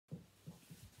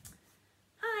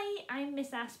I'm Miss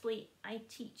Aspley. I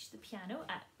teach the piano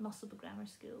at Musselburgh Grammar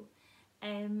School.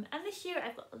 And this year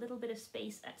I've got a little bit of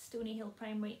space at Stoneyhill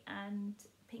Primary and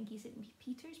Pinkie St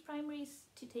Peter's Primaries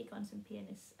to take on some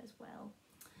pianists as well.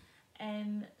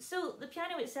 So the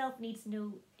piano itself needs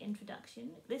no introduction.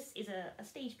 This is a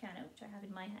stage piano, which I have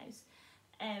in my house.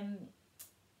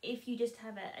 If you just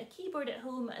have a keyboard at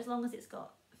home, as long as it's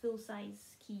got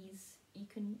full-size keys, you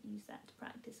can use that to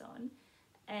practice on.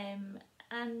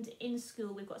 And in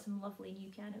school we've got some lovely new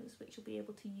pianos which you'll be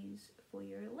able to use for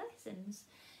your lessons.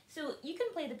 So you can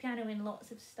play the piano in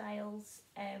lots of styles.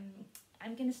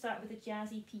 I'm going to start with a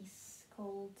jazzy piece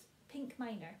called Pink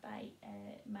Minor by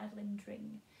Madeline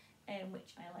Dring,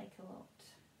 which I like a lot.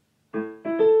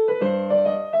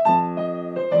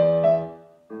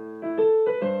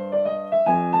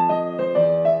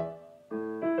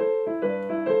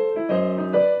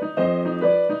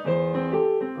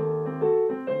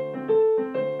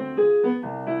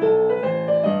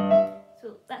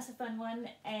 A fun one.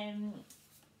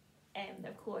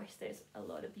 Of course there's a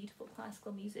lot of beautiful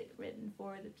classical music written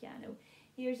for the piano.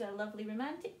 Here's a lovely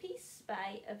romantic piece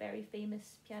by a very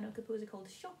famous piano composer called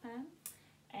Chopin,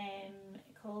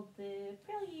 called the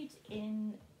Prelude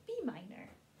in B minor.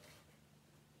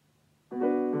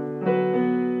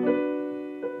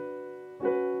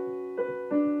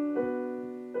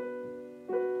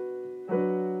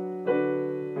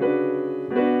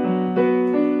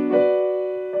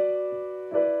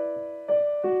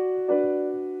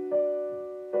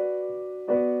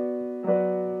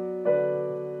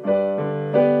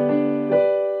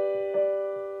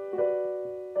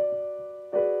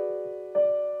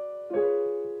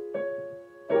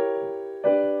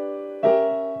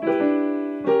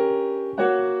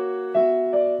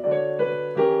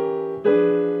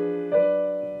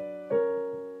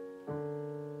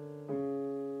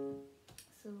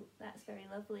 Very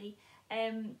lovely.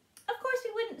 Of course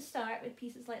we wouldn't start with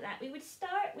pieces like that. We would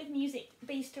start with music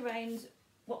based around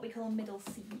what we call middle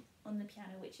C on the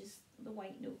piano, which is the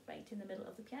white note right in the middle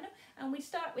of the piano, and we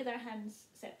start with our hands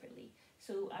separately.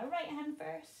 So our right hand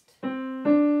first, and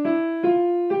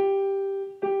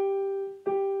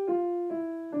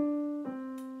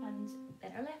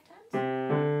then our left hand.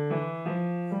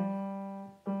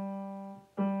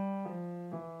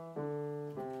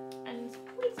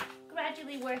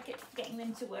 Gradually work at getting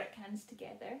them to work hands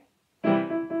together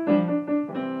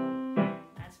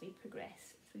as we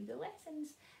progress through the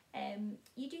lessons.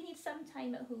 You do need some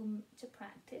time at home to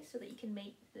practice so that you can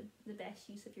make the best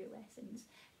use of your lessons.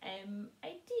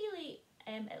 Ideally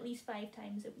at least 5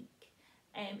 times a week.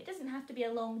 It doesn't have to be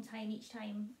a long time each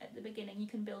time at the beginning. You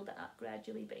can build it up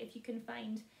gradually, but if you can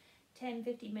find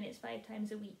 10-15 minutes 5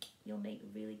 times a week, you'll make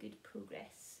really good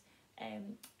progress.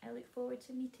 I look forward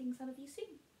to meeting some of you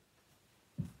soon.